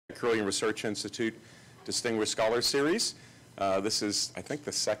Carillion Research Institute Distinguished Scholar Series. This is, I think,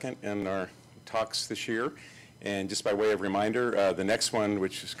 the second in our talks this year. And just by way of reminder, the next one,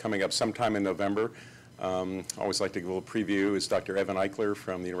 which is coming up sometime in November, I always like to give a little preview, is Dr. Evan Eichler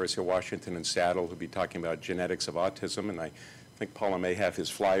from the University of Washington in Seattle, who'll be talking about genetics of autism. And I think Paula may have his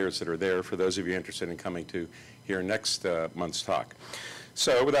flyers that are there for those of you interested in coming to hear next month's talk.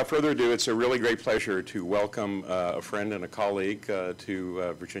 So without further ado, it's a really great pleasure to welcome a friend and a colleague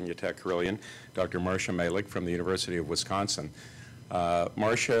to Virginia Tech Carillion, Dr. Marsha Mailick from the University of Wisconsin.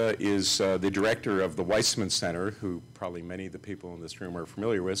 Marsha is the director of the Waisman Center, who probably many of the people in this room are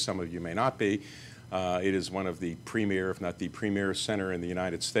familiar with. Some of you may not be. It is one of the premier, if not the premier center in the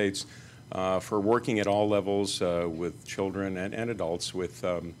United States for working at all levels with children and adults with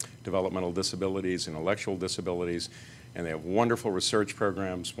developmental disabilities, intellectual disabilities. And they have wonderful research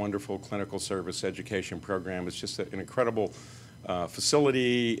programs, wonderful clinical service education program. It's just an incredible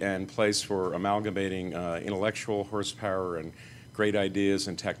facility and place for amalgamating intellectual horsepower and great ideas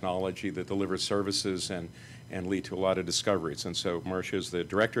and technology that deliver services and lead to a lot of discoveries. And so Marsha is the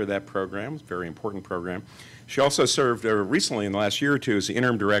director of that program. It's a very important program. She also served recently in the last year or two as the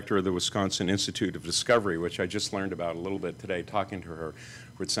interim director of the Wisconsin Institute of Discovery, which I just learned about a little bit today talking to her,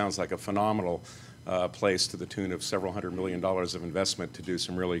 which sounds like a phenomenal place to the tune of several $100 million of investment to do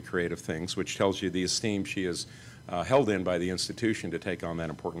some really creative things, which tells you the esteem she is held in by the institution to take on that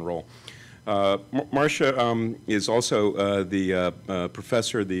important role. Marsha is also the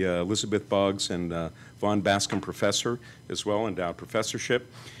professor, the Elizabeth Boggs and Vaughan Bascom professor as well, endowed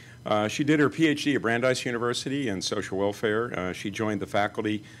professorship. She did her PhD at Brandeis University in social welfare. She joined the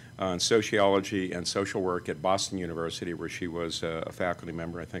faculty in sociology and social work at Boston University, where she was a faculty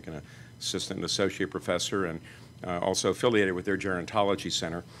member, I think an assistant and associate professor, and also affiliated with their gerontology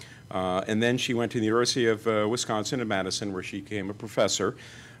center. And then she went to the University of Wisconsin-Madison, where she became a professor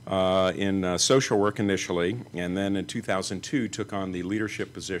in social work initially, and then in 2002 took on the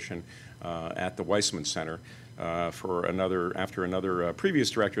leadership position at the Waisman Center after another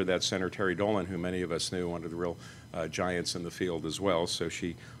previous director of that center, Terry Dolan, who many of us knew, one of the real giants in the field as well. So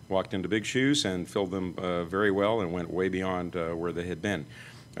she walked into big shoes and filled them very well and went way beyond where they had been.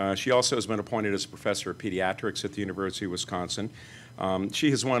 She also has been appointed as a professor of pediatrics at the University of Wisconsin.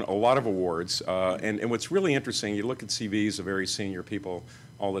 She has won a lot of awards, and what's really interesting, you look at CVs of very senior people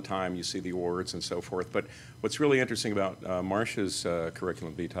all the time, you see the awards and so forth, but what's really interesting about Marsha's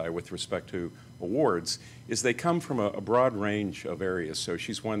curriculum vitae with respect to awards is they come from a broad range of areas. So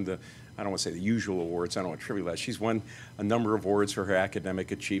she's won the, I don't want to say the usual awards, I don't want to trivialize. She's won a number of awards for her academic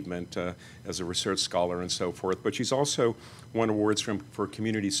achievement as a research scholar and so forth, but she's also won awards for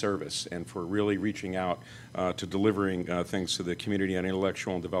community service and for really reaching out to delivering things to the community on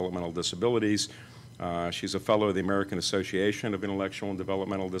intellectual and developmental disabilities. She's a fellow of the American Association of Intellectual and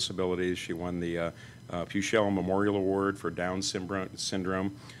Developmental Disabilities. She won the Puchel Memorial Award for Down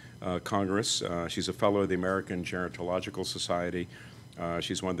Syndrome Congress. She's a fellow of the American Gerontological Society.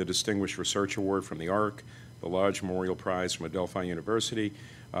 She's won the Distinguished Research Award from the ARC, the Lodge Memorial Prize from Adelphi University,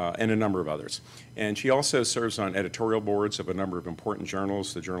 and a number of others. And she also serves on editorial boards of a number of important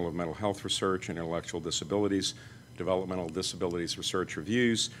journals, the Journal of Mental Health Research and Intellectual Disabilities, Developmental Disabilities Research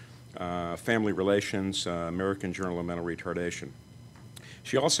Reviews, Family Relations, American Journal of Mental Retardation.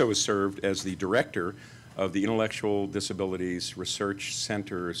 She also has served as the director of the Intellectual Disabilities Research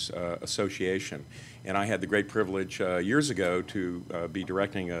Centers Association. And I had the great privilege years ago to be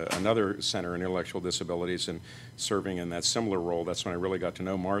directing another center in intellectual disabilities and serving in that similar role. That's when I really got to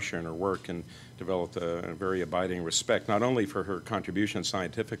know Marsha and her work and developed a very abiding respect, not only for her contribution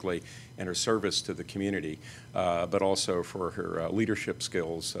scientifically and her service to the community, but also for her leadership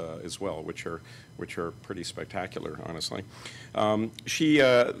skills as well, which are pretty spectacular, honestly.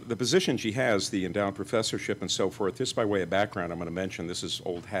 The position she has, the endowed professorship and so forth, just by way of background, I'm going to mention, this is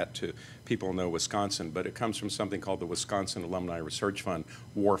old hat to people who know Wisconsin, but it comes from something called the Wisconsin Alumni Research Fund,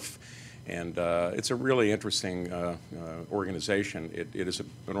 WARF. And it's a really interesting organization. It is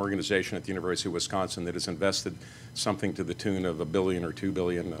an organization at the University of Wisconsin that has invested something to the tune of $1 billion or $2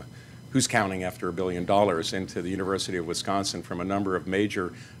 billion, who's counting after $1 billion, into the University of Wisconsin from a number of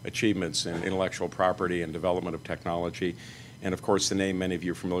major achievements in intellectual property and development of technology. And of course, the name many of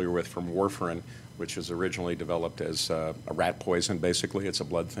you are familiar with from warfarin, which was originally developed as a rat poison, basically. It's a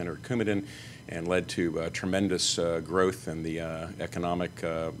blood thinner, Coumadin, and led to tremendous growth in the economic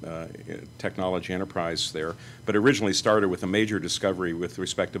technology enterprise there. But originally started with a major discovery with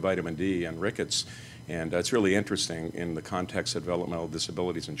respect to vitamin D and rickets. And it's really interesting in the context of developmental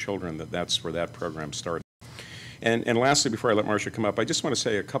disabilities in children that that's where that program started. And lastly, before I let Marsha come up, I just want to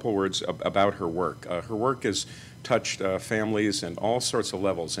say a couple words about her work. Her work has touched families in all sorts of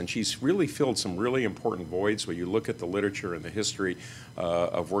levels, and she's really filled some really important voids when you look at the literature and the history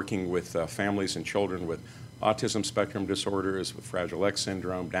of working with families and children with autism spectrum disorders, with Fragile X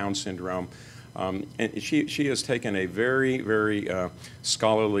syndrome, Down syndrome. And she has taken a very, very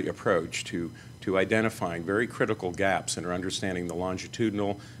scholarly approach to identifying very critical gaps in her understanding the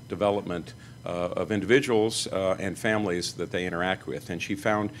longitudinal development of individuals and families that they interact with. And she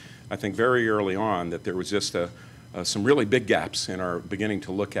found, I think, very early on that there was just some really big gaps in our beginning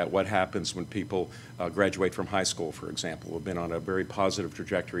to look at what happens when people graduate from high school, for example, who have been on a very positive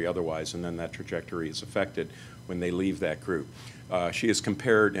trajectory otherwise, and then that trajectory is affected when they leave that group. She has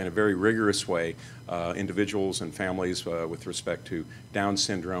compared in a very rigorous way individuals and families with respect to Down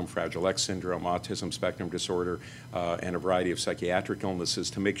syndrome, Fragile X syndrome, autism spectrum disorder, and a variety of psychiatric illnesses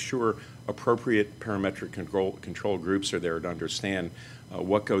to make sure appropriate parametric control groups are there to understand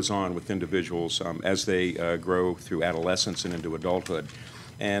what goes on with individuals as they grow through adolescence and into adulthood.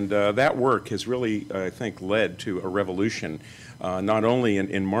 And that work has really, I think, led to a revolution, not only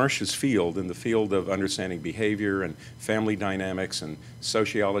in Marsha's field, in the field of understanding behavior and family dynamics and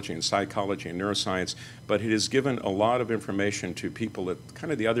sociology and psychology and neuroscience, but it has given a lot of information to people at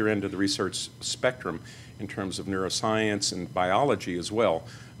kind of the other end of the research spectrum in terms of neuroscience and biology as well,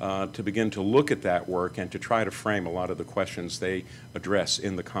 to begin to look at that work and to try to frame a lot of the questions they address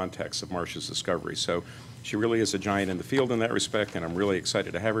in the context of Marsha's discovery. So she really is a giant in the field in that respect, and I'm really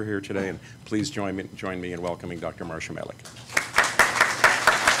excited to have her here today. And please join me in welcoming Dr. Marsha Mailick.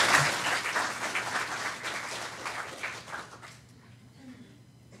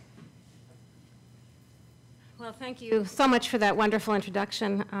 Well, thank you so much for that wonderful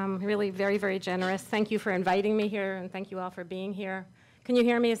introduction. Really very, very generous. Thank you for inviting me here, and thank you all for being here. Can you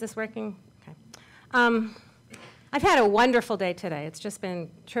hear me? Is this working? Okay. I've had a wonderful day today. It's just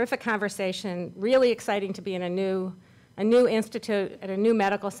been terrific conversation, really exciting to be in a new institute at a new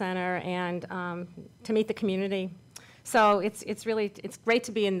medical center and to meet the community. So it's great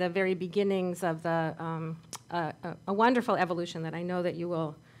to be in the very beginnings of a wonderful evolution that I know that you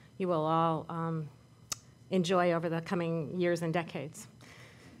will all enjoy over the coming years and decades.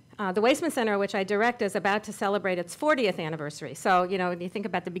 The Waisman Center, which I direct, is about to celebrate its 40th anniversary. So, you know, when you think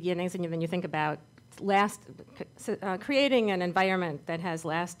about the beginnings and then you think about creating an environment that has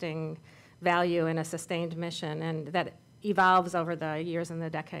lasting value and a sustained mission and that evolves over the years and the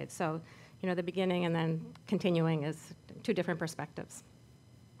decades. So, you know, the beginning and then continuing is two different perspectives.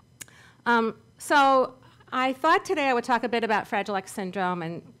 So I thought today I would talk a bit about Fragile X syndrome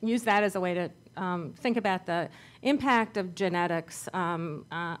and use that as a way to think about the impact of genetics on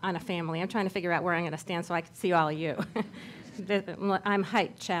a family. I'm trying to figure out where I'm going to stand so I can see all of you. I'm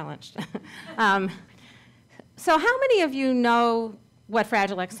height challenged. So how many of you know what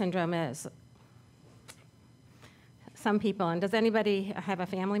Fragile X syndrome is? Some people. And does anybody have a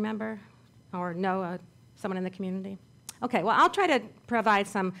family member or know someone in the community? Okay, well, I'll try to provide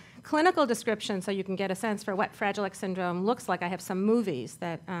some clinical description so you can get a sense for what Fragile X syndrome looks like. I have some movies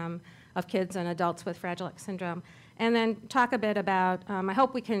that of kids and adults with Fragile X syndrome. And then talk a bit about, I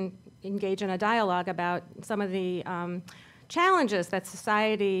hope we can engage in a dialogue about some of the challenges that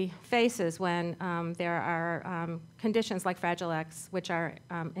society faces when there are conditions like Fragile X, which are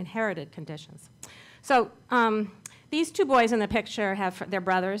inherited conditions. So these two boys in the picture they're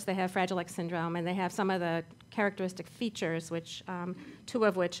brothers. They have Fragile X syndrome, and they have some of the characteristic features, which two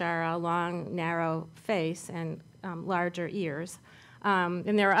of which are a long, narrow face and larger ears.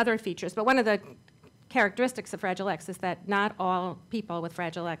 And there are other features, but one of the characteristics of Fragile X is that not all people with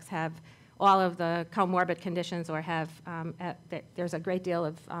Fragile X have all of the comorbid conditions or have, there's a great deal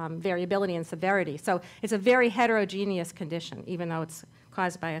of variability in severity. So it's a very heterogeneous condition, even though it's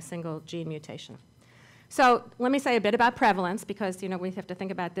caused by a single gene mutation. So let me say a bit about prevalence, because we have to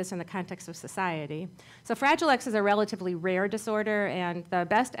think about this in the context of society. So Fragile X is a relatively rare disorder, and the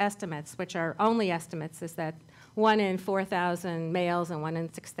best estimates, which are only estimates, is that 1 in 4,000 males and 1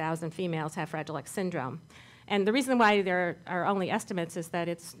 in 6,000 females have Fragile X syndrome. And the reason why there are only estimates is that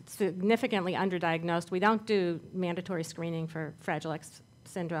it's significantly underdiagnosed. We don't do mandatory screening for Fragile X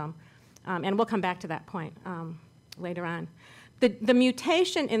syndrome, and we'll come back to that point later on. The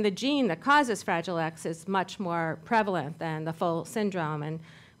mutation in the gene that causes Fragile X is much more prevalent than the full syndrome. And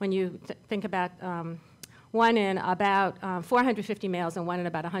when you think about 1 in about 450 males and 1 in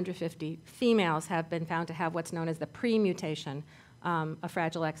about 150 females have been found to have what's known as the pre-mutation of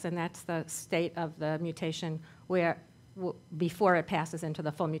Fragile X, and that's the state of the mutation where before it passes into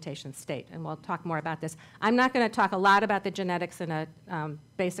the full mutation state, and we'll talk more about this. I'm not going to talk a lot about the genetics in a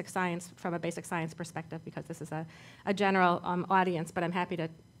basic science, from a basic science perspective, because this is a general audience, but I'm happy to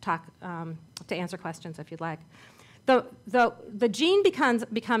talk, to answer questions if you'd like. The gene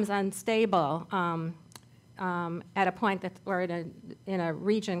becomes unstable at a point that, or in a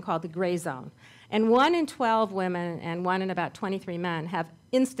region called the gray zone. And 1 in 12 women and 1 in about 23 men have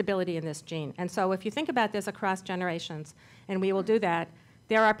instability in this gene. And so if you think about this across generations, and we will do that,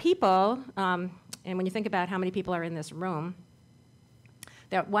 there are people, and when you think about how many people are in this room,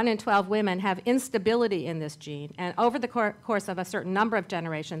 that 1 in 12 women have instability in this gene. And over the course of a certain number of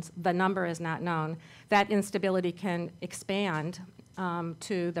generations, the number is not known, that instability can expand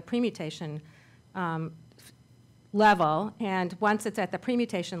to the premutation level. And once it's at the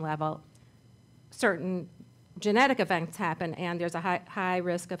premutation level, certain genetic events happen, and there's a high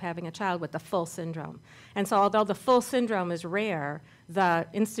risk of having a child with the full syndrome. And so although the full syndrome is rare, the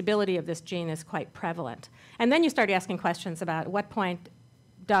instability of this gene is quite prevalent. And then you start asking questions about at what point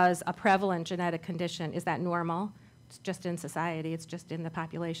does a prevalent genetic condition, is that normal? It's just in society, it's just in the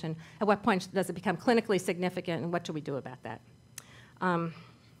population. At what point does it become clinically significant, and what do we do about that?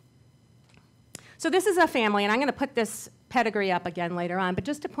 So this is a family, and I'm going to put this pedigree up again later on, but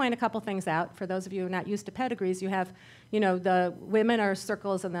just to point a couple things out, for those of you who are not used to pedigrees, you have, the women are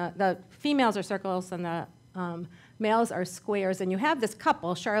circles, and the females are circles, and the males are squares, and you have this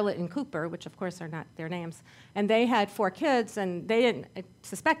couple, Charlotte and Cooper, which of course are not their names, and they had 4 kids, and they didn't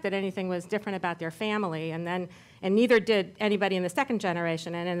suspect that anything was different about their family, and neither did anybody in the 2nd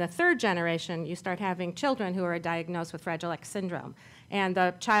generation. And in the 3rd generation, you start having children who are diagnosed with Fragile X syndrome. And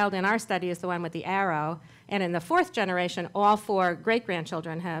the child in our study is the one with the arrow, and in the 4th generation, all 4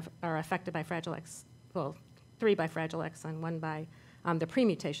 great-grandchildren are affected by Fragile X, well, 3 by Fragile X and 1 by the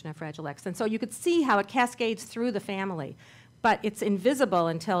premutation of Fragile X. And so you could see how it cascades through the family, but it's invisible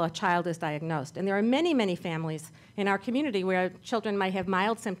until a child is diagnosed. And there are many, many families in our community where children might have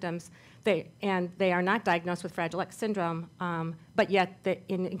mild symptoms, and they are not diagnosed with Fragile X syndrome, but yet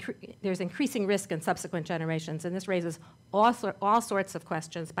there's increasing risk in subsequent generations. And this raises all sorts of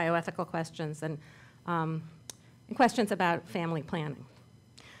questions, bioethical questions, and questions about family planning.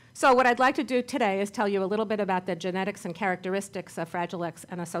 So what I'd like to do today is tell you a little bit about the genetics and characteristics of Fragile X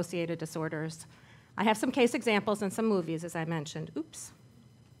and associated disorders. I have some case examples and some movies, as I mentioned. Oops,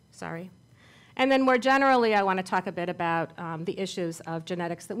 sorry. And then more generally, I want to talk a bit about the issues of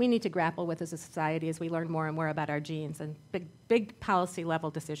genetics that we need to grapple with as a society as we learn more and more about our genes, and big policy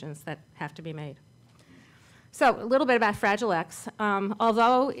level decisions that have to be made. So a little bit about Fragile X.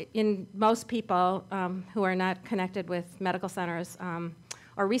 Although in most people who are not connected with medical centers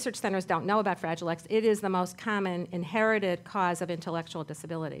or research centers don't know about Fragile X, it is the most common inherited cause of intellectual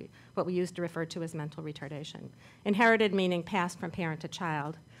disability, what we used to refer to as mental retardation. Inherited meaning passed from parent to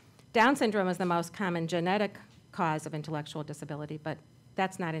child. Down syndrome is the most common genetic cause of intellectual disability, but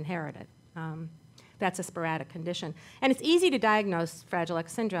that's not inherited. That's a sporadic condition. And it's easy to diagnose Fragile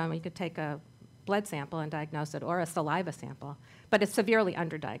X syndrome. You could take a blood sample and diagnose it, or a saliva sample, but it's severely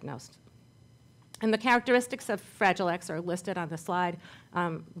underdiagnosed. And the characteristics of Fragile X are listed on the slide: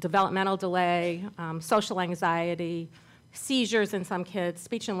 developmental delay, social anxiety, seizures in some kids,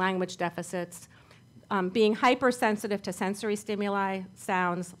 speech and language deficits, being hypersensitive to sensory stimuli,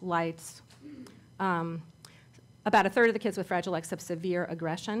 sounds, lights. About a third of the kids with Fragile X have severe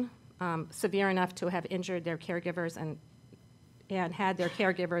aggression, severe enough to have injured their caregivers and had their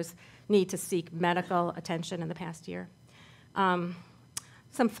caregivers need to seek medical attention in the past year.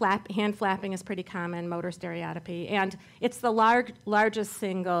 Some hand flapping is pretty common, motor stereotypy, and it's the largest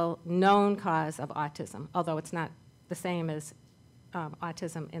single known cause of autism, although it's not the same as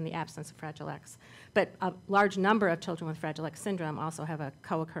autism in the absence of Fragile X. But a large number of children with Fragile X syndrome also have a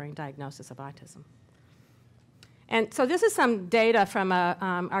co-occurring diagnosis of autism. And so this is some data from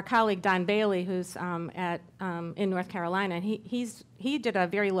our colleague Don Bailey, who's in North Carolina. And he did a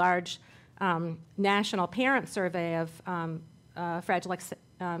very large national parent survey of Fragile X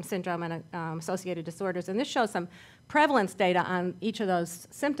syndrome and associated disorders. And this shows some prevalence data on each of those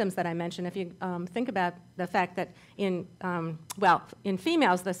symptoms that I mentioned. If you think about the fact that in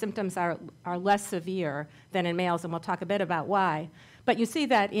females, the symptoms are less severe than in males, and we'll talk a bit about why. But you see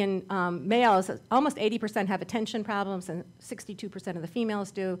that in males, almost 80% have attention problems, and 62% of the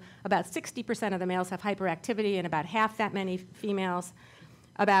females do. About 60% of the males have hyperactivity, and about half that many females.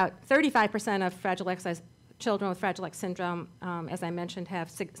 About 35% of Fragile X children with Fragile X syndrome, as I mentioned,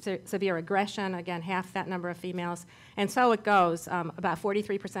 have severe aggression, again, half that number of females. And so it goes. About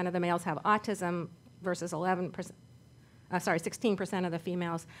 43% of the males have autism versus 11%. 16% of the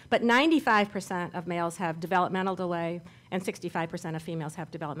females, but 95% of males have developmental delay, and 65% of females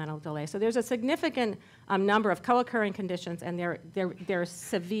have developmental delay. So there's a significant number of co-occurring conditions, and they're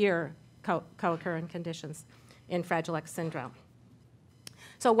severe co-occurring conditions in Fragile X syndrome.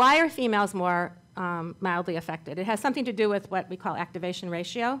 So why are females more mildly affected? It has something to do with what we call activation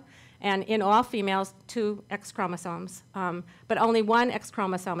ratio. And in all females, 2 X chromosomes, but only 1 X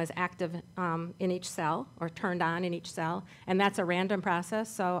chromosome is active in each cell, or turned on in each cell, and that's a random process.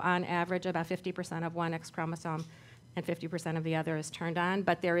 So on average, about 50% of 1 X chromosome and 50% of the other is turned on.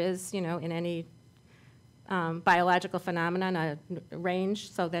 But there is, in any biological phenomenon, a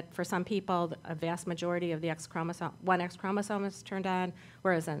range, so that for some people, a vast majority of the X chromosome, 1 X chromosome is turned on,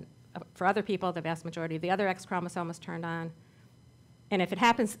 whereas for other people, the vast majority of the other X chromosome is turned on. And if it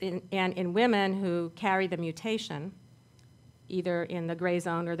happens in women who carry the mutation, either in the gray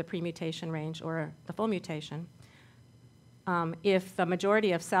zone or the pre-mutation range or the full mutation, if the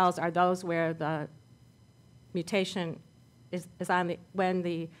majority of cells are those where the mutation is on when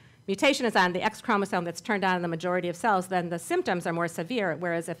the mutation is on the X chromosome that's turned on in the majority of cells, then the symptoms are more severe,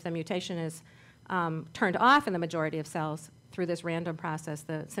 whereas if the mutation is turned off in the majority of cells through this random process,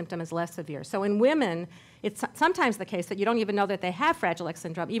 the symptom is less severe. So in women, it's sometimes the case that you don't even know that they have Fragile X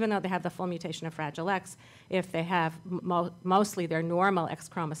syndrome, even though they have the full mutation of Fragile X, if they have mostly their normal X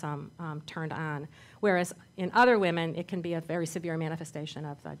chromosome turned on. Whereas in other women, it can be a very severe manifestation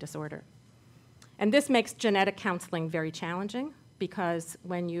of the disorder. And this makes genetic counseling very challenging, because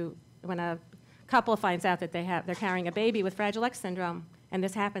when a couple finds out that they're carrying a baby with Fragile X syndrome, and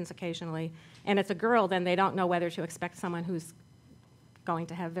this happens occasionally, and it's a girl, then they don't know whether to expect someone who's going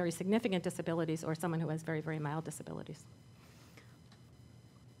to have very significant disabilities or someone who has very, very mild disabilities.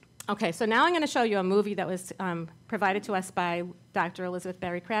 Okay, so now I'm going to show you a movie that was provided to us by Dr. Elizabeth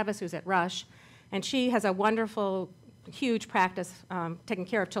Berry-Kravis, who's at Rush, and she has a wonderful, huge practice taking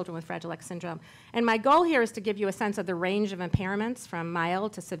care of children with Fragile X syndrome. And my goal here is to give you a sense of the range of impairments from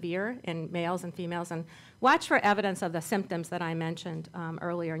mild to severe in males and females, and watch for evidence of the symptoms that I mentioned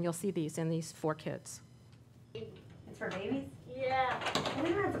earlier, and you'll see these in these 4 kids. It's for babies? Yeah. We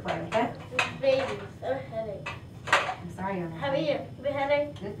don't have to play with it. It's babies. I have a headache. I'm sorry, you're not. Have you a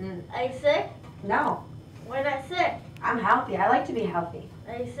headache? Mm-mm. Are you sick? No, Why not sick? I'm healthy. I like to be healthy.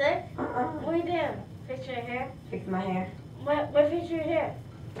 Are you sick? Uh-uh. What are you doing? Fix your hair? Fix my hair. Why fix your hair?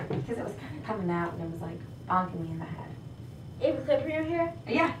 Because it was kind of coming out and it was like bonking me in the head. You have a clip in your hair?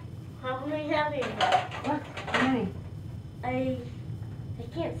 Yeah. How many have you? Look, how many? I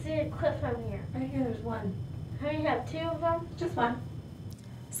can't see a clip from here. Right here, there's one. How many have? 2 of them? Just one.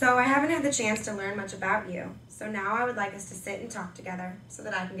 So I haven't had the chance to learn much about you. So now I would like us to sit and talk together so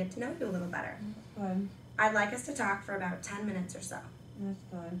that I can get to know you a little better. Good. I'd like us to talk for about 10 minutes or so. That's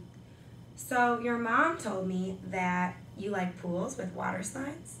good. So your mom told me that you like pools with water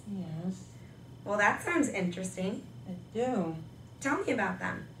slides. Yes, Well, that sounds interesting. I do. Tell me about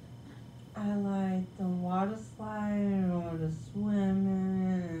them. I like the water slide or the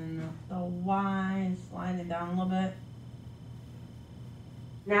swimming and the Y, slide it down a little bit.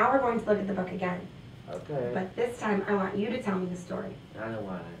 Now we're going to look at the book again. Okay. But this time I want you to tell me the story. I don't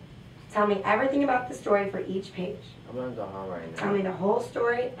want it. Tell me everything about the story for each page. I'm gonna go home right now. Tell me the whole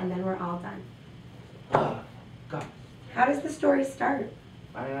story and then we're all done. Oh, God. How does the story start?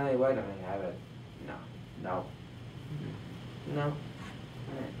 I don't know why don't I have it. No. No. No.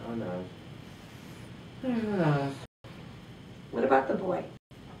 Oh no. What about the boy?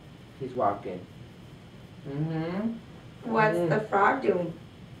 He's walking. Mm-hmm. What's the frog doing?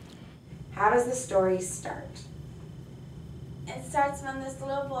 How does the story start? It starts when this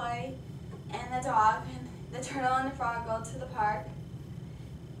little boy and the dog and the turtle and the frog go to the park.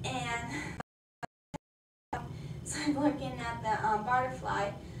 And so I'm looking at the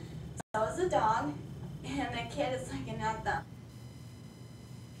butterfly. So is the dog, and the kid is looking at the...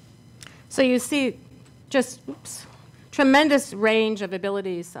 So you see just tremendous range of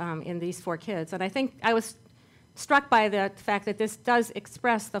abilities in these 4 kids. And I think I was struck by the fact that this does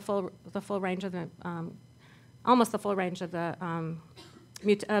express the full range of the, almost the full range of the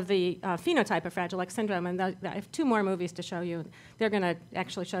phenotype of Fragile X syndrome. And I have 2 more movies to show you. They're going to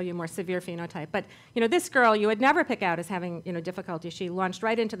actually show you more severe phenotype. But this girl you would never pick out as having difficulty. She launched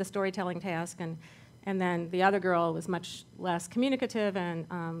right into the storytelling task, and then the other girl was much less communicative,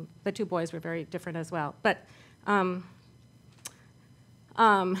 and the 2 boys were very different as well. But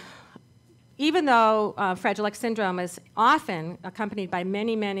even though Fragile X syndrome is often accompanied by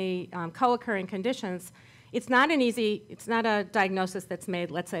many, many co-occurring conditions, It's not a diagnosis that's made,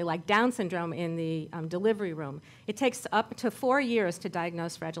 let's say, like Down syndrome in the delivery room. It takes up to 4 years to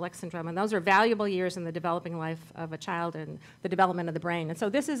diagnose Fragile X syndrome, and those are valuable years in the developing life of a child and the development of the brain. And so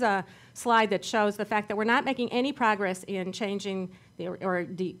this is a slide that shows the fact that we're not making any progress in changing or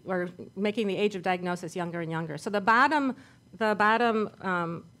making the age of diagnosis younger and younger. So the bottom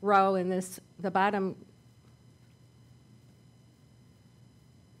row in this, the bottom.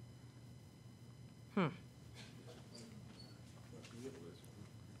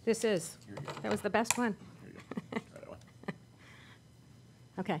 That was the best one.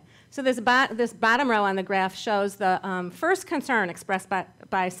 Okay, so this bottom row on the graph shows the first concern expressed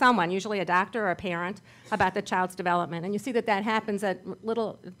by someone, usually a doctor or a parent, about the child's development. And you see that happens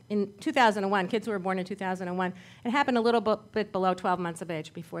in 2001, kids who were born in 2001, it happened a little bit below 12 months of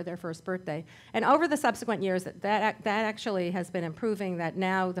age, before their first birthday. And over the subsequent years, that actually has been improving, that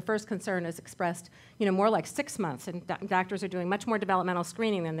now the first concern is expressed, more like 6 months, and doctors are doing much more developmental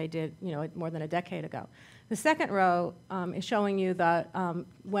screening than they did, more than a decade ago. The second row is showing you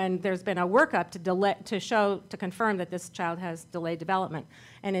when there's been a workup to confirm that this child has delayed development.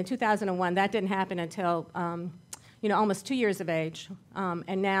 And in 2001, that didn't happen until almost 2 years of age,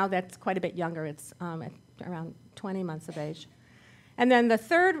 and now that's quite a bit younger. It's at around 20 months of age. And then the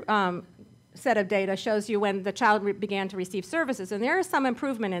third set of data shows you when the child began to receive services, and there is some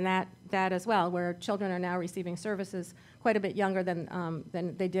improvement in that as well, where children are now receiving services quite a bit younger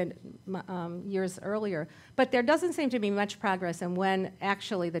than they did years earlier. But there doesn't seem to be much progress in when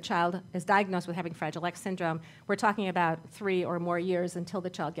actually the child is diagnosed with having Fragile X syndrome. We're talking about 3 or more years until the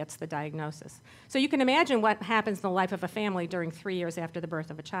child gets the diagnosis. So you can imagine what happens in the life of a family during 3 years after the birth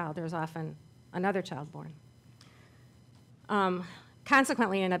of a child. There's often another child born.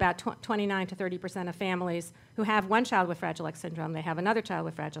 Consequently, in about 29 to 30% of families who have one child with Fragile X syndrome, they have another child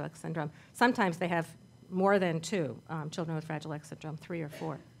with Fragile X syndrome. Sometimes they have more than 2 children with Fragile X syndrome, 3 or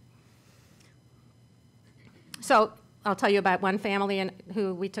 4. So I'll tell you about one family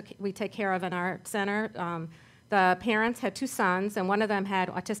who we take care of in our center. The parents had 2 sons, and one of them had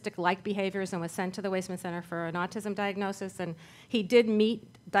autistic-like behaviors and was sent to the Waisman Center for an autism diagnosis, and he did meet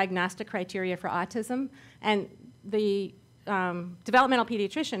diagnostic criteria for autism, and the developmental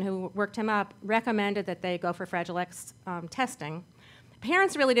pediatrician who worked him up recommended that they go for Fragile X testing.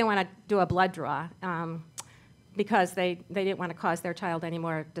 Parents really didn't want to do a blood draw because they didn't want to cause their child any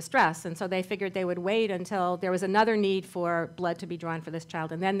more distress, and so they figured they would wait until there was another need for blood to be drawn for this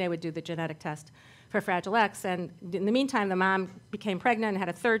child, and then they would do the genetic test for Fragile X. And in the meantime, the mom became pregnant and had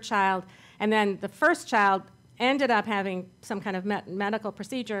a 3rd child, and then the first child ended up having some kind of medical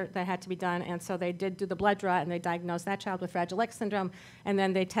procedure that had to be done, and so they did do the blood draw, and they diagnosed that child with Fragile X syndrome, and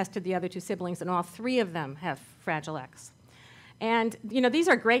then they tested the other 2 siblings, and all 3 of them have Fragile X. And these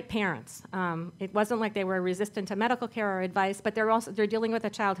are great parents. It wasn't like they were resistant to medical care or advice, but they're dealing with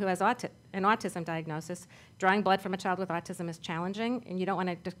a child who has an autism diagnosis. Drawing blood from a child with autism is challenging, and you don't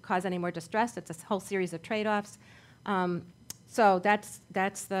want to cause any more distress. It's a whole series of trade-offs. So that's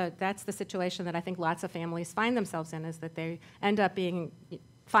the situation that I think lots of families find themselves in, is that they end up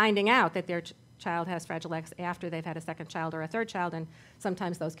finding out that their child has Fragile X after they've had a 2nd child or a 3rd child, and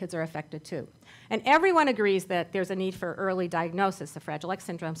sometimes those kids are affected too. And everyone agrees that there's a need for early diagnosis of Fragile X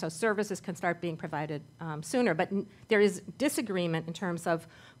syndrome, so services can start being provided sooner. But there is disagreement in terms of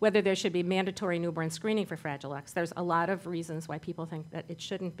whether there should be mandatory newborn screening for Fragile X. There's a lot of reasons why people think that it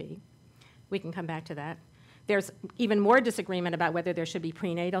shouldn't be. We can come back to that. There's even more disagreement about whether there should be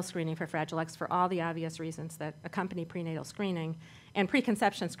prenatal screening for Fragile X for all the obvious reasons that accompany prenatal screening, and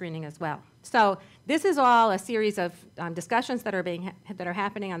preconception screening as well. So this is all a series of discussions that are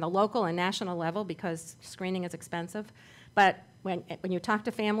happening on the local and national level, because screening is expensive. But when you talk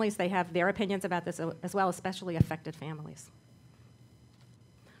to families, they have their opinions about this as well, especially affected families.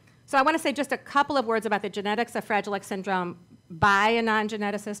 So I want to say just a couple of words about the genetics of Fragile X syndrome by a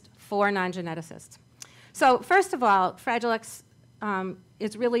non-geneticist for non-geneticists. So first of all, Fragile X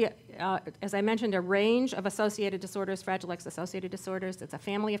is really, as I mentioned, a range of associated disorders, Fragile X associated disorders. It's a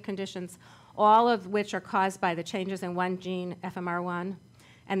family of conditions, all of which are caused by the changes in one gene, FMR1,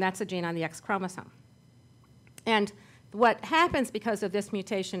 and that's a gene on the X chromosome. And what happens because of this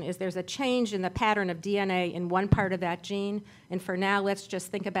mutation is there's a change in the pattern of DNA in one part of that gene, and for now, let's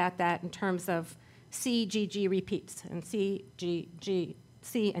just think about that in terms of CGG repeats, and C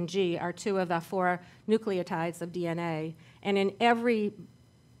and G are 2 of the 4 nucleotides of DNA, and in every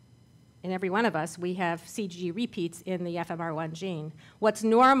one of us, we have CGG repeats in the FMR1 gene. What's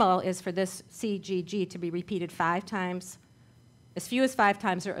normal is for this CGG to be repeated 5 times, as few as 5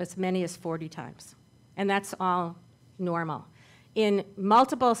 times, or as many as 40 times, and that's all normal. In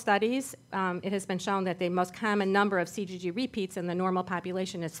multiple studies, it has been shown that the most common number of CGG repeats in the normal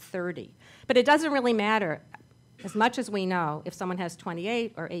population is 30. But it doesn't really matter, as much as we know, if someone has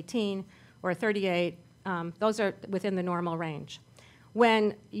 28 or 18 or 38, those are within the normal range.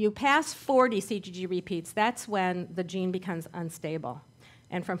 When you pass 40 CGG repeats, that's when the gene becomes unstable.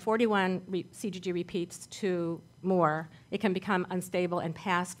 And from 41 CGG repeats to more, it can become unstable and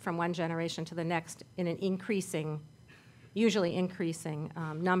passed from one generation to the next in an increasing, usually increasing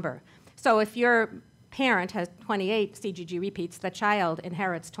number. So if your parent has 28 CGG repeats, the child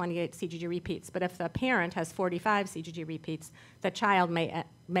inherits 28 CGG repeats. But if the parent has 45 CGG repeats, the child may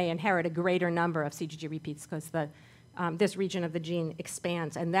inherit a greater number of CGG repeats because this region of the gene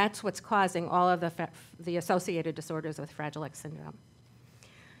expands. And that's what's causing all of the associated disorders with Fragile X syndrome.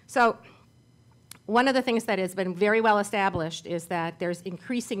 So one of the things that has been very well established is that there's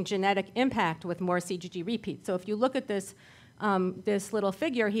increasing genetic impact with more CGG repeats. So if you look at this, this little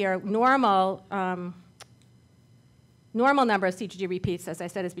figure here, normal number of CGG repeats, as I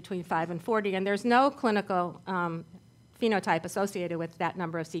said, is between 5 and 40, and there's no clinical phenotype associated with that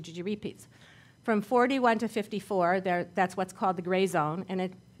number of CGG repeats. From 41 to 54, that's what's called the gray zone,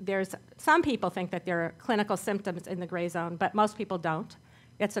 and there's some people think that there are clinical symptoms in the gray zone, but most people don't.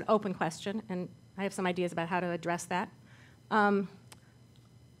 It's an open question, and I have some ideas about how to address that.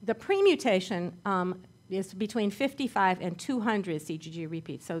 The premutation is between 55 and 200 CGG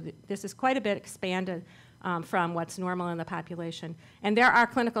repeats, so this is quite a bit expanded from what's normal in the population. And there are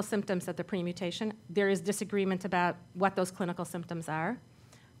clinical symptoms of the premutation. There is disagreement about what those clinical symptoms are.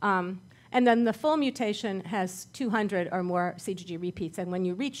 And then the full mutation has 200 or more CGG repeats, and when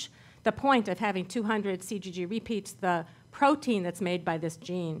you reach the point of having 200 CGG repeats, the protein that's made by this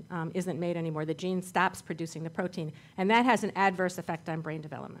gene isn't made anymore. The gene stops producing the protein, and that has an adverse effect on brain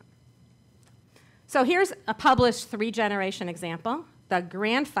development. So here's a published 3-generation example. The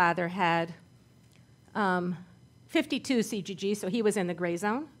grandfather had 52 CGG, so he was in the gray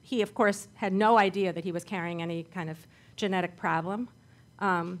zone. He, of course, had no idea that he was carrying any kind of genetic problem.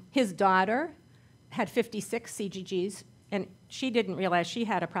 His daughter had 56 CGGs, and she didn't realize she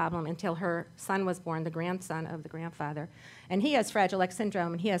had a problem until her son was born, the grandson of the grandfather. And he has Fragile X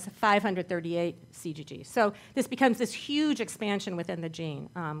syndrome, and he has 538 CGGs. So this becomes this huge expansion within the gene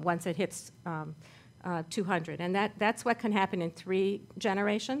once it hits 200. And that's what can happen in 3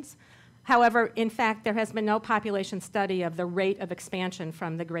 generations. However, in fact, there has been no population study of the rate of expansion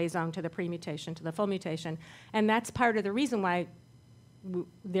from the gray zone to the premutation to the full mutation. And that's part of the reason why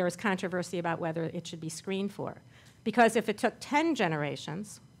there is controversy about whether it should be screened for. Because if it took 10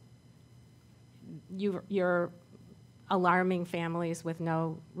 generations, you're alarming families with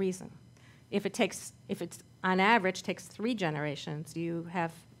no reason. If it's on average takes 3 generations, you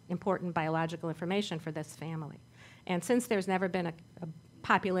have important biological information for this family. And since there's never been a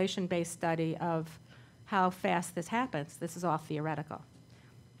population-based study of how fast this happens, this is all theoretical.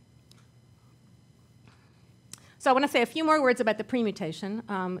 So I want to say a few more words about the premutation.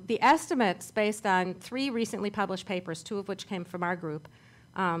 The estimates based on 3 recently published papers, 2 of which came from our group,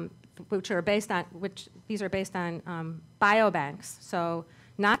 these are based on biobanks, so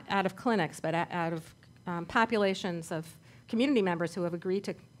not out of clinics, but out of populations of community members who have agreed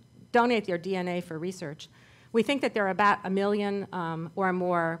to donate their DNA for research. We think that there are about 1 million or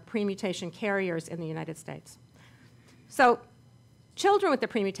more premutation carriers in the United States. So children with the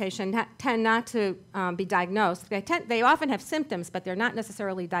premutation tend not to be diagnosed. They often have symptoms, but they're not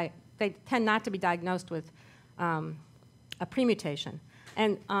necessarily they tend not to be diagnosed with a premutation.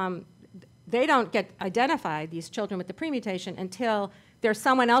 And they don't get identified, these children with the premutation, until there's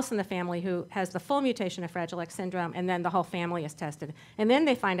someone else in the family who has the full mutation of Fragile X syndrome, and then the whole family is tested. And then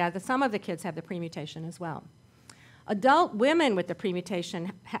they find out that some of the kids have the premutation as well. Adult women with the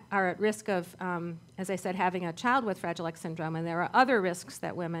premutation are at risk of, as I said, having a child with Fragile X syndrome, and there are other risks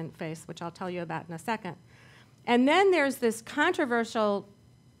that women face, which I'll tell you about in a second. And then there's this controversial,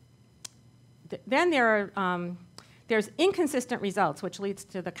 there's inconsistent results, which leads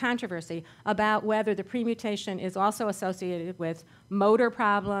to the controversy about whether the premutation is also associated with motor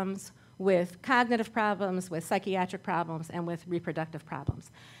problems, with cognitive problems, with psychiatric problems, and with reproductive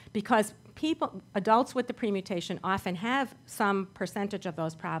problems. Because adults with the premutation often have some percentage of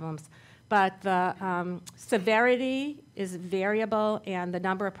those problems, but the severity is variable and the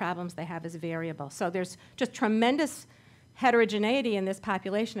number of problems they have is variable. So there's just tremendous heterogeneity in this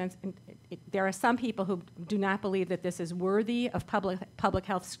population. And there are some people who do not believe that this is worthy of public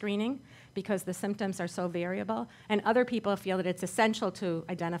health screening because the symptoms are so variable, and other people feel that it's essential to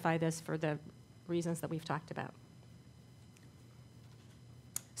identify this for the reasons that we've talked about.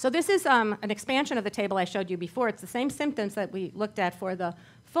 So this is an expansion of the table I showed you before. It's the same symptoms that we looked at for the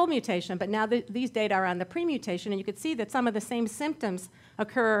full mutation, but now these data are on the premutation, and you can see that some of the same symptoms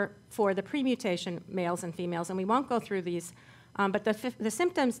occur for the premutation males and females, and we won't go through these, but the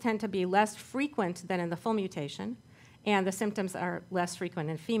symptoms tend to be less frequent than in the full mutation, and the symptoms are less frequent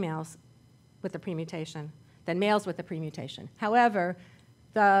in females with the premutation than males with the premutation. However,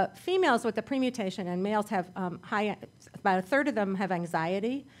 the females with the premutation and males have about a third of them have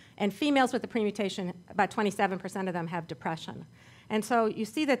anxiety, and females with the premutation, about 27% of them have depression. And so you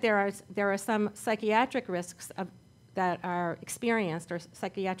see that there are some psychiatric risks that are experienced, or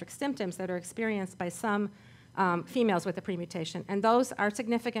psychiatric symptoms that are experienced by some females with the premutation, and those are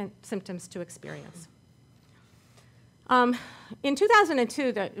significant symptoms to experience. In 2002,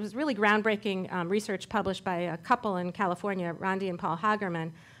 it was really groundbreaking research published by a couple in California, Rondi and Paul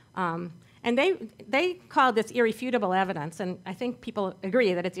Hagerman, and they called this irrefutable evidence, and I think people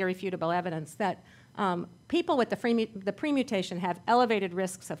agree that it's irrefutable evidence, that people with the premutation have elevated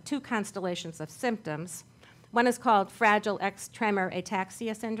risks of two constellations of symptoms. One is called Fragile X tremor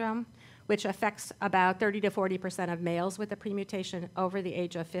ataxia syndrome, which affects about 30 to 40% of males with the premutation over the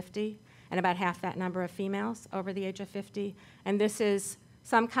age of 50, and about half that number of females over the age of 50. And this is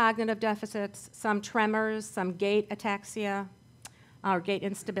some cognitive deficits, some tremors, some gait ataxia, or gait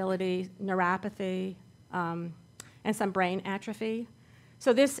instability, neuropathy, and some brain atrophy.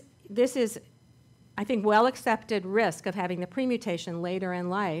 So this is, I think, well-accepted risk of having the premutation later in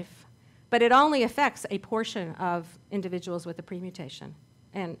life, but it only affects a portion of individuals with the premutation,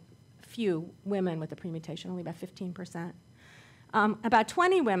 and few women with the premutation, only about 15%. About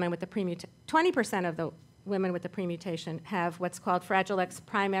 20% of the women with the premutation have what's called Fragile X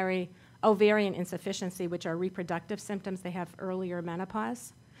primary ovarian insufficiency, which are reproductive symptoms. They have earlier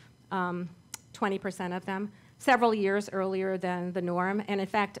menopause, 20% of them, several years earlier than the norm. And in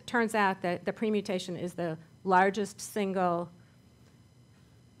fact, it turns out that the premutation is the largest single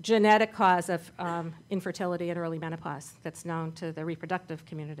genetic cause of infertility and early menopause that's known to the reproductive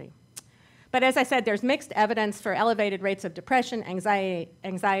community. But as I said, there's mixed evidence for elevated rates of depression,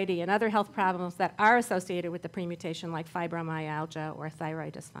 anxiety, and other health problems that are associated with the premutation, like fibromyalgia or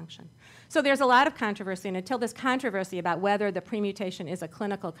thyroid dysfunction. So there's a lot of controversy, and until this controversy about whether the premutation is a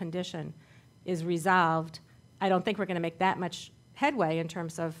clinical condition is resolved, I don't think we're going to make that much headway in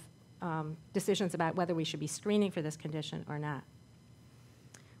terms of decisions about whether we should be screening for this condition or not.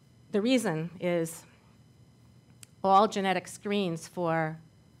 The reason is all genetic screens for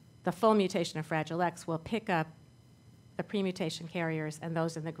the full mutation of Fragile X will pick up the premutation carriers and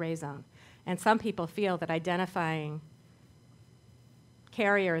those in the gray zone. And some people feel that identifying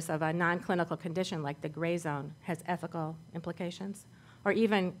carriers of a non-clinical condition like the gray zone has ethical implications, or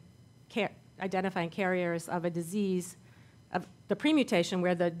even identifying carriers of a disease of the premutation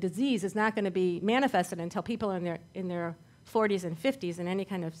where the disease is not going to be manifested until people in their 40s and 50s in any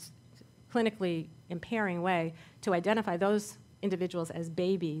kind of clinically impairing way. To identify those individuals as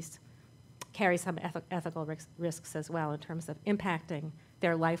babies carry some ethical risks as well in terms of impacting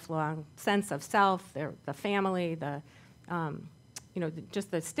their lifelong sense of self, the family, just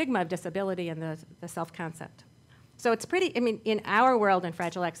the stigma of disability and the self-concept. So it's pretty, I mean, in our world in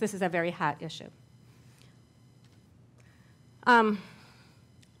Fragile X, this is a very hot issue. I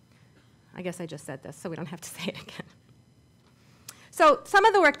guess I just said this, so we don't have to say it again. So some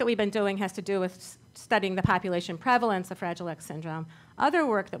of the work that we've been doing has to do with studying the population prevalence of Fragile X syndrome. Other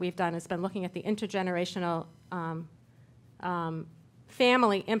work that we've done has been looking at the intergenerational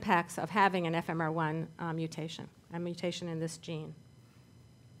family impacts of having an FMR1 mutation, a mutation in this gene.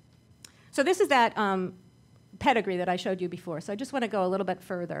 So this is that pedigree that I showed you before. So I just want to go a little bit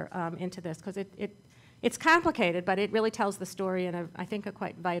further into this because it's complicated, but it really tells the story in, I think, a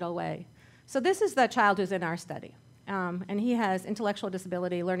quite vital way. So this is the child who's in our study. And he has intellectual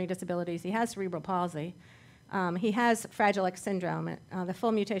disability, learning disabilities. He has cerebral palsy. He has Fragile X syndrome. The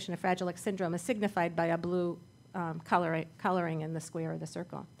full mutation of Fragile X syndrome is signified by a blue coloring in the square or the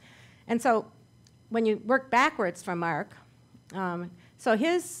circle. And so when you work backwards from Mark, so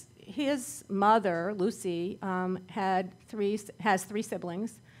his mother, Lucy, has three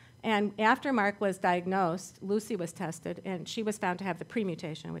siblings. And after Mark was diagnosed, Lucy was tested, and she was found to have the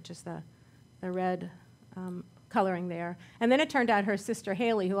premutation, which is the red coloring there. And then it turned out her sister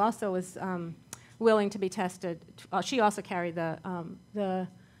Haley, who also was willing to be tested, she also carried the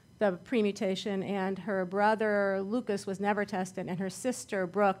premutation, and her brother Lucas was never tested, and her sister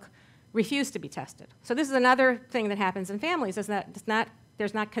Brooke refused to be tested. So this is another thing that happens in families, is that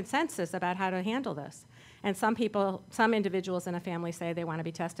there's not consensus about how to handle this. And some individuals in a family say they want to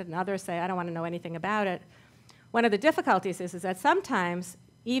be tested, and others say, I don't want to know anything about it. One of the difficulties is that sometimes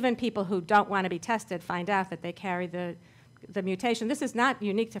even people who don't want to be tested find out that they carry the mutation. This is not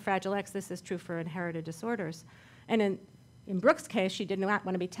unique to Fragile X. This is true for inherited disorders. And in Brooke's case, she did not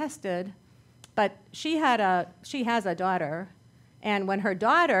want to be tested, but she has a daughter, and when her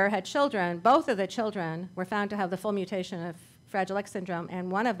daughter had children, both of the children were found to have the full mutation of Fragile X syndrome,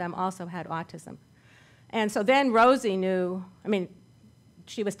 and one of them also had autism. And so then Rosie knew, I mean,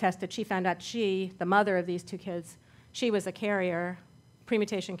 she was tested. She found out she, the mother of these two kids, she was a carrier,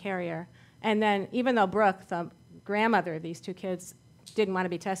 premutation carrier. And then even though Brooke, the grandmother of these two kids, didn't want to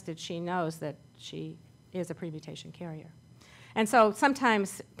be tested, she knows that she is a premutation carrier. And so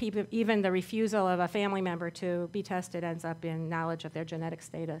sometimes people, even the refusal of a family member to be tested ends up in knowledge of their genetic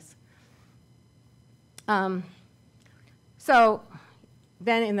status. So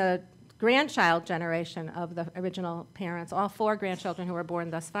then in the grandchild generation of the original parents, all 4 grandchildren who were born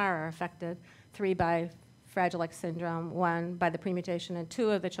thus far are affected, 3 by Fragile X syndrome, 1 by the premutation, and 2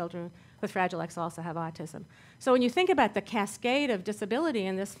 of the children with Fragile X also have autism. So when you think about the cascade of disability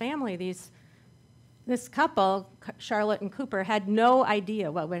in this family, this couple, Charlotte and Cooper, had no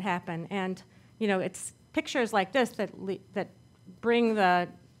idea what would happen. And you know, it's pictures like this that bring the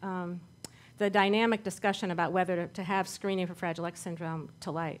dynamic discussion about whether to have screening for Fragile X syndrome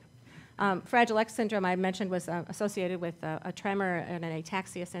to light. Fragile X syndrome, I mentioned, was associated with a tremor and an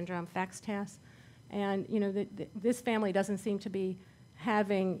ataxia syndrome, FACS-TAS. And you know, this family doesn't seem to be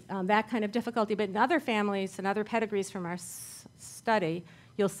having that kind of difficulty. But in other families and other pedigrees from our study,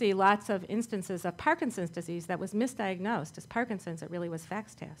 you'll see lots of instances of Parkinson's disease that was misdiagnosed as Parkinson's. It really was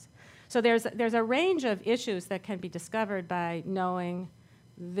FACS-TAS. So there's a range of issues that can be discovered by knowing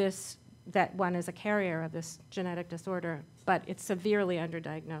this, that one is a carrier of this genetic disorder, but it's severely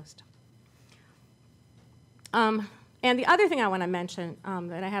underdiagnosed. And the other thing I want to mention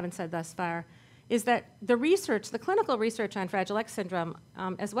that I haven't said thus far is that the research, the clinical research on Fragile X syndrome,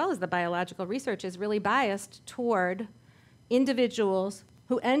 as well as the biological research, is really biased toward individuals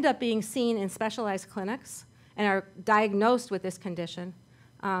who end up being seen in specialized clinics and are diagnosed with this condition,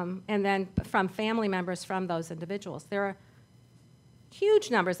 and then from family members from those individuals. There are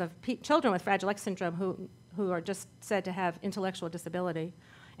huge numbers of children with Fragile X syndrome who are just said to have intellectual disability.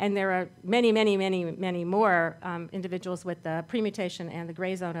 And there are many, many, many, many more individuals with the premutation and the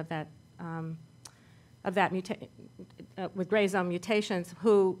gray zone with gray zone mutations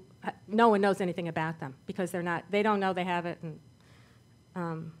who no one knows anything about them because they don't know they have it, and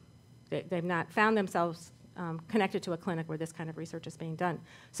they've not found themselves connected to a clinic where this kind of research is being done.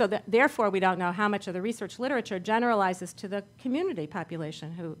 So therefore, we don't know how much of the research literature generalizes to the community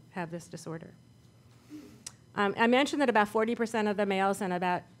population who have this disorder. I mentioned that about 40% of the males and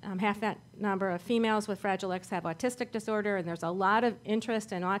about half that number of females with Fragile X have autistic disorder, and there's a lot of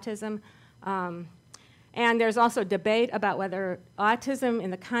interest in autism. And there's also debate about whether autism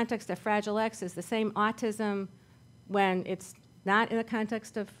in the context of Fragile X is the same autism when it's not in the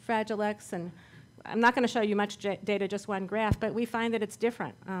context of Fragile X. And I'm not going to show you much data, just one graph, but we find that it's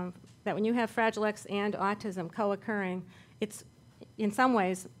different, that when you have Fragile X and autism co-occurring, it's in some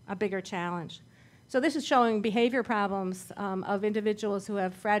ways a bigger challenge. So this is showing behavior problems of individuals who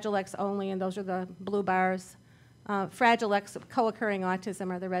have Fragile X only, and those are the blue bars. Fragile X co-occurring autism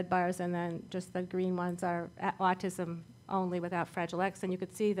are the red bars, and then just the green ones are autism only without Fragile X. And you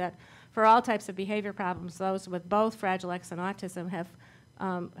could see that for all types of behavior problems, those with both Fragile X and autism have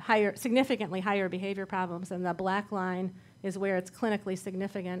significantly higher behavior problems, and the black line is where it's clinically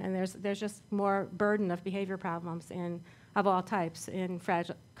significant, and there's just more burden of behavior problems of all types in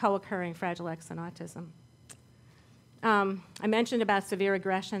co-occurring Fragile X and autism. I mentioned about severe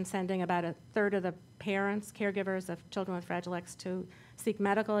aggression, sending about 1/3 of the parents, caregivers of children with Fragile X to seek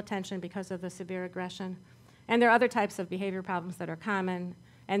medical attention because of the severe aggression. And there are other types of behavior problems that are common.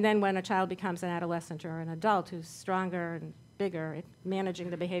 And then when a child becomes an adolescent or an adult who's stronger and bigger,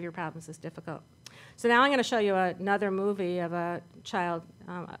 managing the behavior problems is difficult. So now I'm going to show you another movie of a child.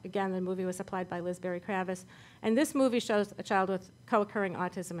 Again, the movie was supplied by Liz Berry Kravis. And this movie shows a child with co-occurring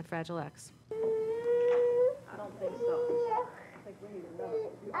autism and Fragile X. I don't think so. I think we need another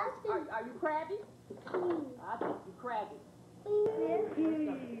one. Are you crabby? I think you're crabby.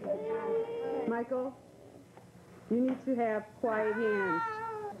 Michael, you need to have quiet hands.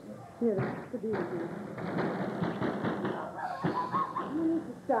 Here, that's the beauty here. You need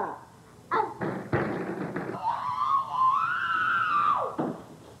to stop.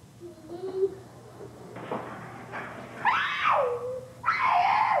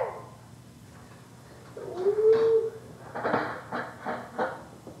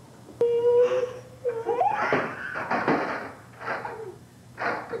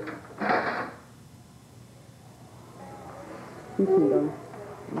 You can go.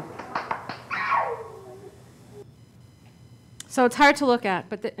 So it's hard to look at,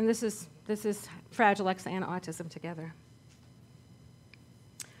 but and this is Fragile X and autism together.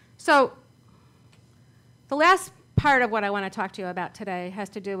 So the last part of what I want to talk to you about today has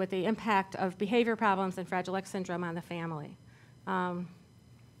to do with the impact of behavior problems and Fragile X syndrome on the family.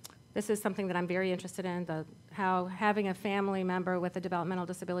 This is something that I'm very interested in, how having a family member with a developmental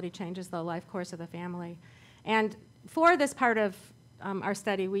disability changes the life course of the family. And for this part of our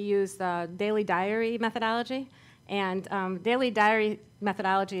study, we use the daily diary methodology. And daily diary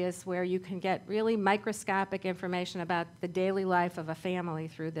methodology is where you can get really microscopic information about the daily life of a family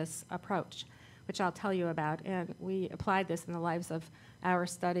through this approach, which I'll tell you about. And we applied this in the lives of our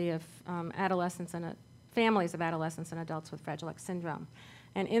study of adolescents and families of adolescents and adults with Fragile X syndrome.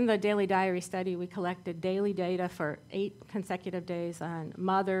 And in the daily diary study, we collected daily data for 8 consecutive days on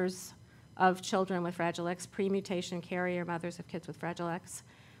mothers of children with Fragile X, pre-mutation carrier mothers of kids with Fragile X.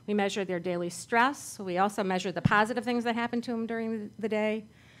 We measured their daily stress. We also measured the positive things that happened to them during the day.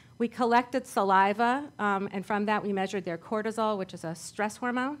 We collected saliva, and from that we measured their cortisol, which is a stress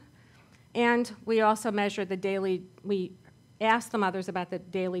hormone. And we also measured we asked the mothers about the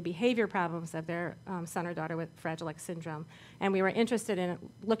daily behavior problems of their son or daughter with Fragile X syndrome. And we were interested in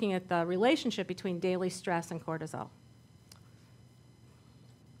looking at the relationship between daily stress and cortisol.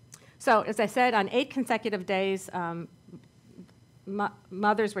 So as I said, on 8 consecutive days,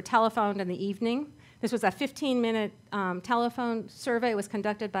 mothers were telephoned in the evening. This was a 15-minute telephone survey. It was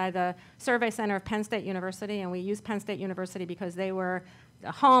conducted by the Survey Center of Penn State University, and we used Penn State University because they were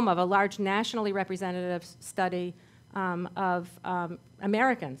the home of a large nationally representative study of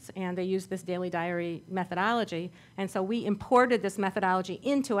Americans, and they used this daily diary methodology. And so we imported this methodology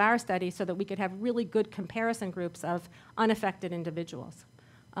into our study so that we could have really good comparison groups of unaffected individuals.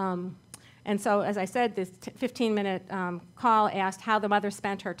 And so, as I said, this 15-minute call asked how the mother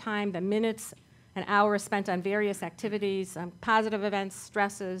spent her time, the minutes and hours spent on various activities, positive events,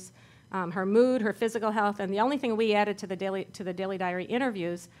 stresses, her mood, her physical health, and the only thing we added to the daily diary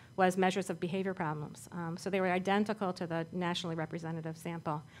interviews was measures of behavior problems. So they were identical to the nationally representative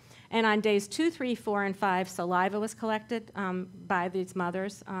sample. And on days 2, 3, 4, and 5, saliva was collected by these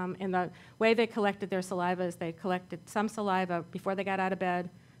mothers. And the way they collected their saliva is they collected some saliva before they got out of bed.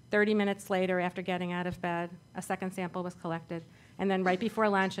 30 minutes later, after getting out of bed, a second sample was collected, and then right before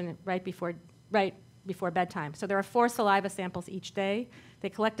lunch and right before bedtime. So there are 4 saliva samples each day. They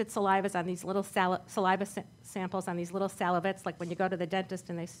collected salivas on these little saliva samples on these little salivettes, like when you go to the dentist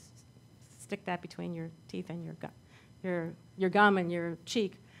and they stick that between your teeth and your gum and your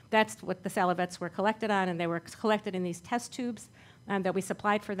cheek. That's what the salivettes were collected on, and they were collected in these test tubes that we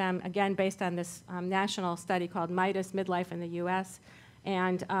supplied for them, again, based on this national study called MIDAS, Midlife in the U.S.,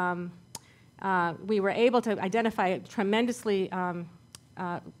 and we were able to identify a tremendously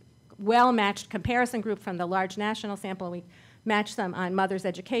well-matched comparison group from the large national sample. We matched them on mother's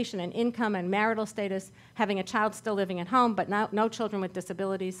education and income and marital status, having a child still living at home, but no children with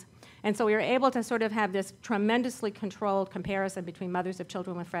disabilities. And so we were able to sort of have this tremendously controlled comparison between mothers of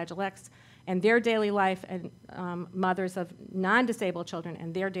children with Fragile X and their daily life and mothers of non-disabled children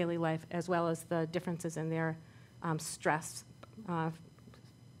and their daily life, as well as the differences in their stress,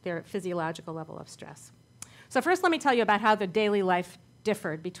 their physiological level of stress. So first let me tell you about how the daily life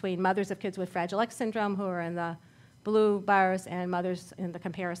differed between mothers of kids with Fragile X syndrome, who are in the blue bars, and mothers in the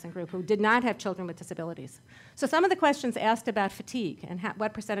comparison group who did not have children with disabilities. So some of the questions asked about fatigue and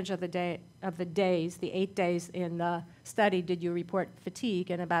what percentage of the days, the 8 days in the study, did you report fatigue,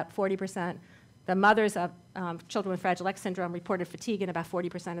 and about 40%. The mothers of children with Fragile X syndrome reported fatigue in about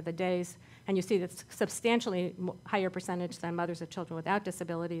 40% of the days, and you see that's substantially higher percentage than mothers of children without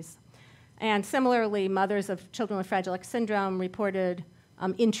disabilities. And similarly, mothers of children with Fragile X syndrome reported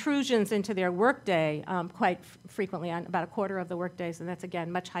intrusions into their workday quite frequently, on about a quarter of the workdays, and that's,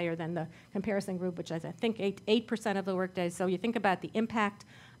 again, much higher than the comparison group, which is, I think, 8% of the workdays. So you think about the impact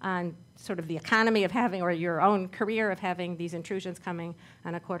on sort of the economy of having, or your own career of having these intrusions coming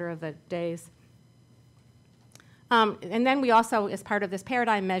on a quarter of the days. And then we also, as part of this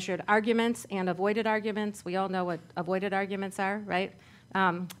paradigm, measured arguments and avoided arguments. We all know what avoided arguments are, right?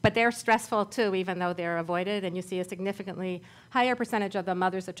 But they're stressful too, even though they're avoided. And you see a significantly higher percentage of the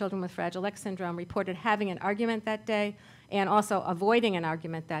mothers of children with Fragile X syndrome reported having an argument that day and also avoiding an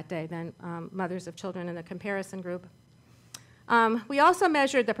argument that day than mothers of children in the comparison group. We also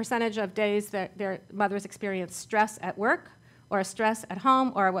measured the percentage of days that their mothers experienced stress at work, or stress at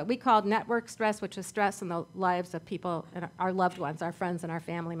home, or what we called network stress, which is stress in the lives of people, and our loved ones, our friends and our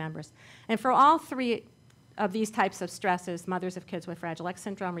family members. And for all 3 of these types of stresses, mothers of kids with Fragile X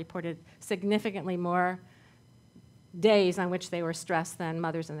syndrome reported significantly more days on which they were stressed than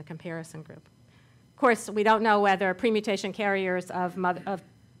mothers in the comparison group. Of course, we don't know whether premutation carriers of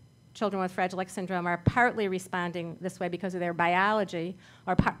children with Fragile X syndrome are partly responding this way because of their biology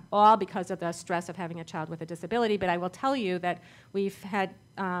or all because of the stress of having a child with a disability, but I will tell you that we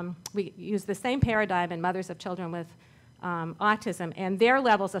use the same paradigm in mothers of children with autism, and their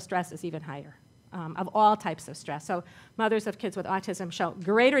levels of stress is even higher, of all types of stress. So mothers of kids with autism show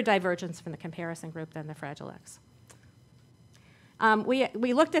greater divergence from the comparison group than the Fragile X.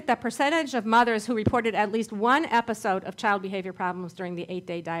 We looked at the percentage of mothers who reported at least one episode of child behavior problems during the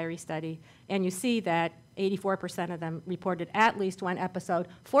 8-day diary study, and you see that 84% of them reported at least one episode.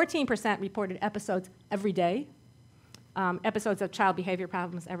 14% reported episodes every day, episodes of child behavior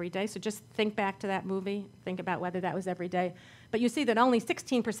problems every day. So just think back to that movie, think about whether that was every day. But you see that only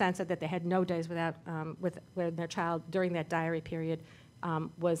 16% said that they had no days without, where their child during that diary period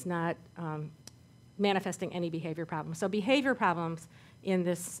was not manifesting any behavior problems. So behavior problems in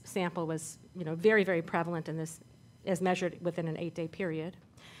this sample was, very, very prevalent in this, as measured within an 8-day period.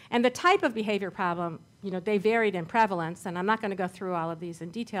 And the type of behavior problem, they varied in prevalence, and I'm not going to go through all of these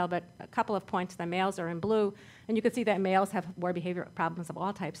in detail, but a couple of points. The males are in blue, and you can see that males have more behavior problems of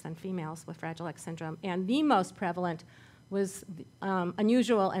all types than females with Fragile X syndrome. And the most prevalent was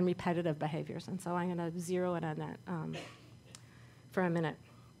unusual and repetitive behaviors. And so I'm going to zero in on that for a minute.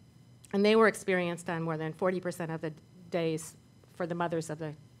 And they were experienced on more than 40% of the days for the mothers of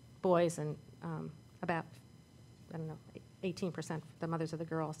the boys and about, 18% for the mothers of the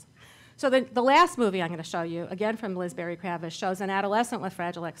girls. So the last movie I'm going to show you, again from Liz Berry Kravis, shows an adolescent with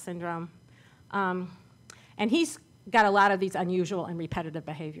Fragile X syndrome. And he's got a lot of these unusual and repetitive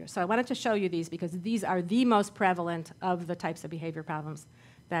behaviors. So I wanted to show you these because these are the most prevalent of the types of behavior problems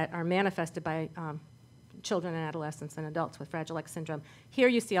that are manifested by children and adolescents and adults with Fragile X syndrome. Here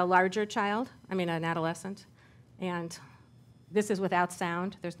you see a larger child, an adolescent, and this is without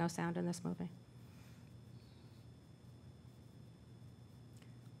sound. There's no sound in this movie.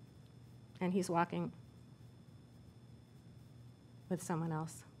 And he's walking with someone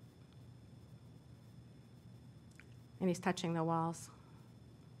else. And he's touching the walls.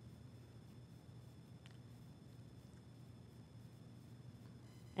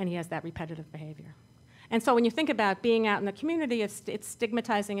 And he has that repetitive behavior. And so when you think about being out in the community, it's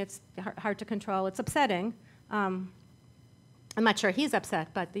stigmatizing, it's hard to control, it's upsetting. I'm not sure he's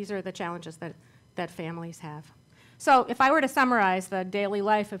upset, but these are the challenges that families have. So if I were to summarize the daily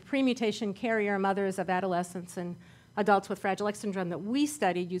life of premutation carrier mothers of adolescents and adults with Fragile X syndrome that we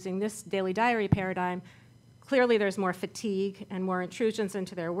studied using this daily diary paradigm, clearly there's more fatigue and more intrusions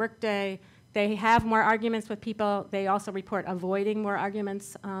into their workday. They have more arguments with people. They also report avoiding more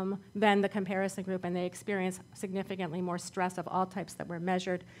arguments than the comparison group, and they experience significantly more stress of all types that were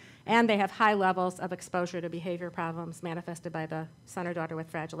measured. And they have high levels of exposure to behavior problems manifested by the son or daughter with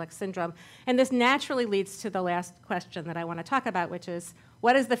Fragile X syndrome. And this naturally leads to the last question that I want to talk about, which is,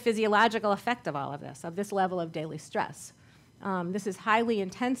 what is the physiological effect of all of this level of daily stress? This is highly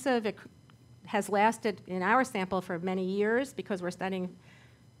intensive. It has lasted in our sample for many years because we're studying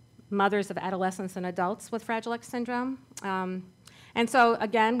mothers of adolescents and adults with Fragile X syndrome. And so,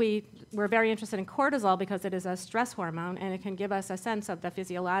 again, we're very interested in cortisol because it is a stress hormone, and it can give us a sense of the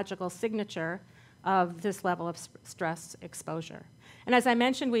physiological signature of this level of stress exposure. And as I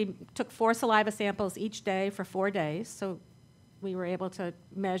mentioned, we took 4 saliva samples each day for 4 days, so we were able to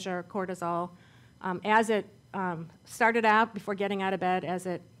measure cortisol as it started out before getting out of bed, as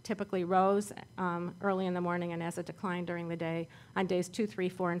it typically rose early in the morning, and as it declined during the day on days 2, 3,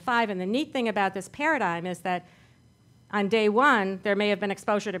 4, and 5. And the neat thing about this paradigm is that on day 1, there may have been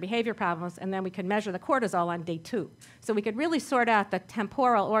exposure to behavior problems, and then we could measure the cortisol on day 2. So we could really sort out the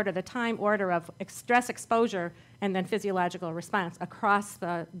temporal order, the time order of stress exposure and then physiological response across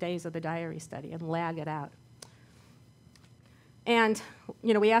the days of the diary study and lag it out. And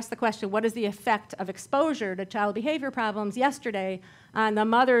we asked the question, what is the effect of exposure to child behavior problems yesterday on the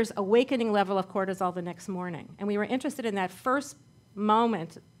mother's awakening level of cortisol the next morning? And we were interested in that first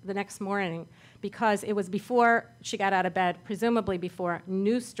moment the next morning because it was before she got out of bed, presumably before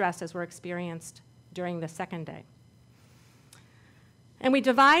new stresses were experienced during the second day. And we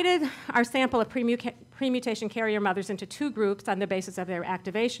divided our sample of premutation carrier mothers into 2 groups on the basis of their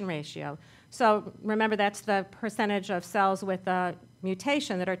activation ratio. So remember, that's the percentage of cells with a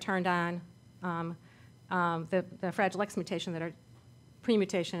mutation that are turned on, the Fragile X mutation that are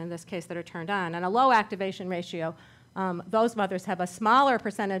premutation in this case that are turned on. And a low activation ratio, those mothers have a smaller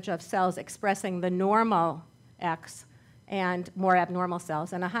percentage of cells expressing the normal X and more abnormal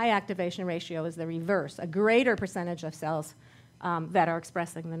cells. And a high activation ratio is the reverse, a greater percentage of cells that are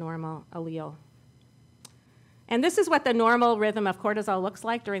expressing the normal allele. And this is what the normal rhythm of cortisol looks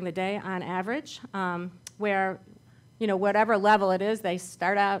like during the day on average, where, whatever level it is, they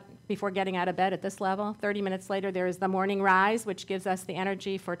start out before getting out of bed at this level. 30 minutes later, there is the morning rise, which gives us the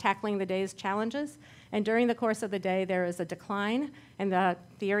energy for tackling the day's challenges. And during the course of the day, there is a decline. And the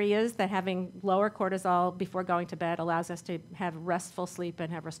theory is that having lower cortisol before going to bed allows us to have restful sleep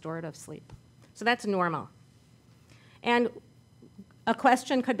and have restorative sleep. So that's normal. And a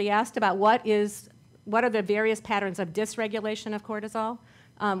question could be asked about what are the various patterns of dysregulation of cortisol.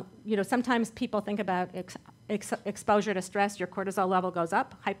 Sometimes people think about exposure to stress, your cortisol level goes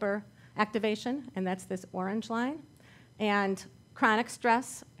up, hyperactivation, and that's this orange line. And chronic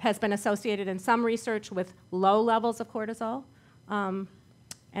stress has been associated in some research with low levels of cortisol, and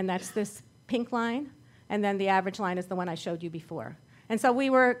that's this pink line. And then the average line is the one I showed you before. And so we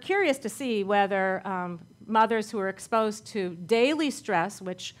were curious to see whether mothers who are exposed to daily stress,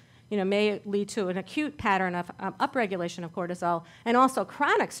 which may lead to an acute pattern of upregulation of cortisol, and also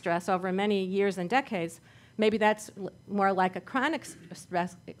chronic stress over many years and decades, maybe that's more like a chronic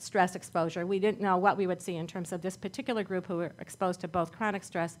stress exposure. We didn't know what we would see in terms of this particular group who were exposed to both chronic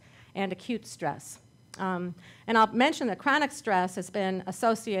stress and acute stress. And I'll mention that chronic stress has been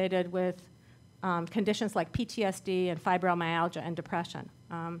associated with conditions like PTSD and fibromyalgia and depression.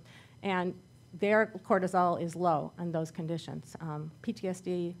 And their cortisol is low in those conditions.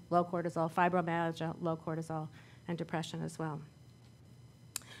 PTSD, low cortisol, fibromyalgia, low cortisol, and depression as well.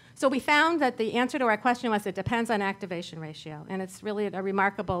 So we found that the answer to our question was it depends on activation ratio, and it's really a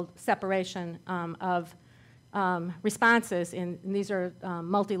remarkable separation of responses, and these are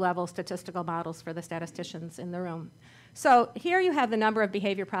multi-level statistical models for the statisticians in the room. So here you have the number of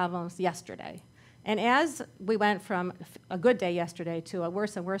behavior problems yesterday. And as we went from a good day yesterday to a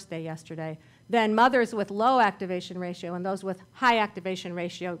worse and worse day yesterday, then mothers with low activation ratio and those with high activation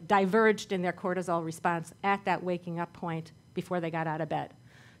ratio diverged in their cortisol response at that waking up point before they got out of bed.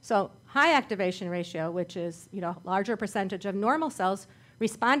 So high activation ratio, which is larger percentage of normal cells,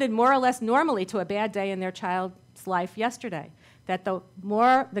 responded more or less normally to a bad day in their child's life yesterday. That the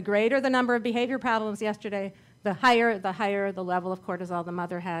greater the number of behavior problems yesterday, the higher the level of cortisol the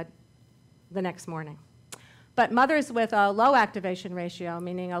mother had the next morning. But mothers with a low activation ratio,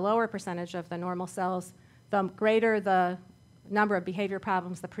 meaning a lower percentage of the normal cells, the greater the number of behavior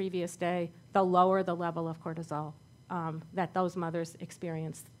problems the previous day, the lower the level of cortisol that those mothers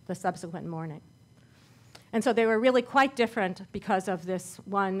experienced the subsequent morning. And so they were really quite different because of this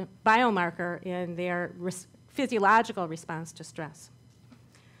one biomarker in their physiological response to stress.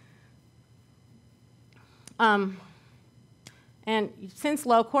 And since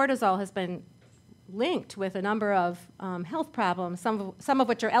low cortisol has been linked with a number of health problems, some of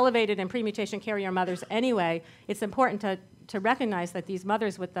which are elevated in premutation carrier mothers anyway, it's important to recognize that these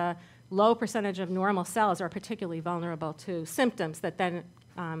mothers with the low percentage of normal cells are particularly vulnerable to symptoms that then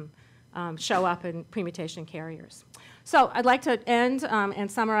show up in premutation carriers. So I'd like to end and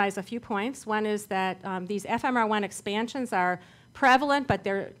summarize a few points. One is that these FMR1 expansions are prevalent, but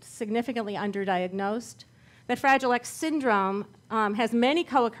they're significantly underdiagnosed. That Fragile X syndrome has many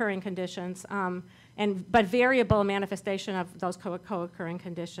co-occurring conditions, but variable manifestation of those co-occurring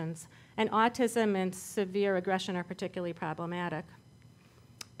conditions. And autism and severe aggression are particularly problematic.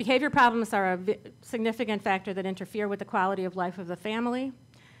 Behavior problems are a significant factor that interfere with the quality of life of the family,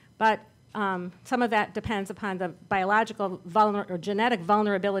 but some of that depends upon the biological or genetic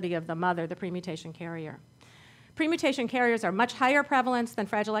vulnerability of the mother, the premutation carrier. Premutation carriers are much higher prevalence than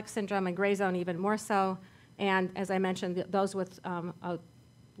Fragile X syndrome, and gray zone even more so. And as I mentioned, those with a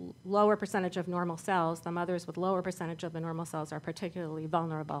lower percentage of normal cells, the mothers with lower percentage of the normal cells are particularly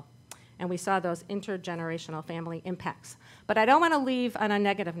vulnerable. And we saw those intergenerational family impacts. But I don't want to leave on a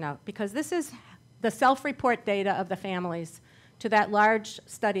negative note, because this is the self-report data of the families to that large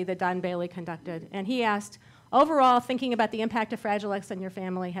study that Don Bailey conducted. And he asked, overall, thinking about the impact of Fragile X on your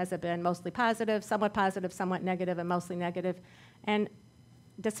family, has it been mostly positive, somewhat negative, and mostly negative? And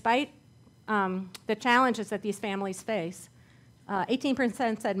despite the challenges that these families face,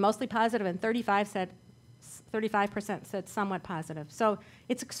 18% said mostly positive, and 35% said somewhat positive. So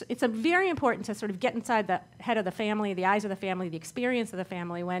it's a very important to sort of get inside the head of the family, the eyes of the family, the experience of the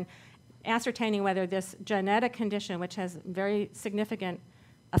family when ascertaining whether this genetic condition, which has very significant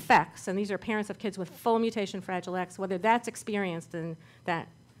effects, and these are parents of kids with full mutation Fragile X, whether that's experienced in that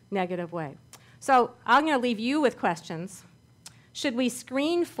negative way. So I'm going to leave you with questions. Should we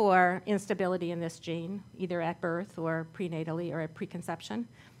screen for instability in this gene, either at birth or prenatally or at preconception?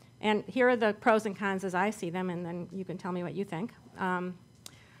 And here are the pros and cons as I see them, and then you can tell me what you think.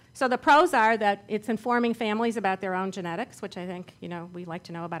 So the pros are that it's informing families about their own genetics, which I think, we like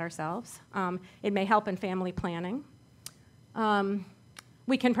to know about ourselves. It may help in family planning.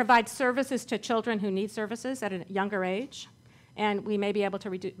 We can provide services to children who need services at a younger age, and we may be able to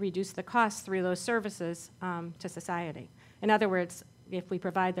reduce the costs through those services to society. In other words, if we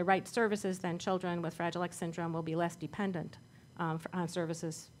provide the right services, then children with Fragile X syndrome will be less dependent on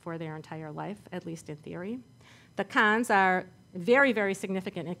services for their entire life, at least in theory. The cons are very, very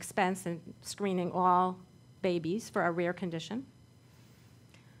significant expense in screening all babies for a rare condition.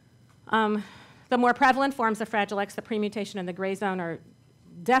 The more prevalent forms of Fragile X, the premutation and the gray zone, are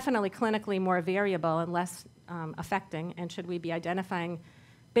definitely clinically more variable and less affecting, and should we be identifying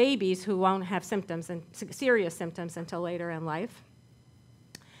babies who won't have symptoms and serious symptoms until later in life?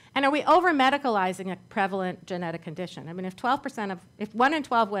 And are we over-medicalizing a prevalent genetic condition? I mean, if 1 in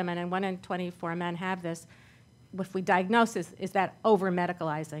 12 women and 1 in 24 men have this, if we diagnose this, is that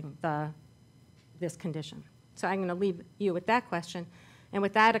over-medicalizing this condition? So I'm going to leave you with that question. And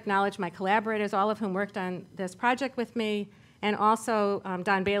with that, acknowledge my collaborators, all of whom worked on this project with me, and also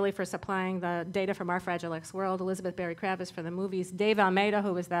Don Bailey for supplying the data from Our Fragile X World, Elizabeth Berry Kravis for the movies, Dave Almeida,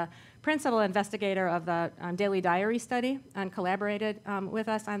 who was the principal investigator of the Daily Diary study and collaborated with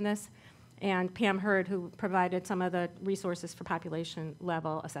us on this, and Pam Hurd, who provided some of the resources for population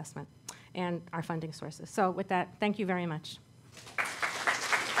level assessment and our funding sources. So with that, thank you very much.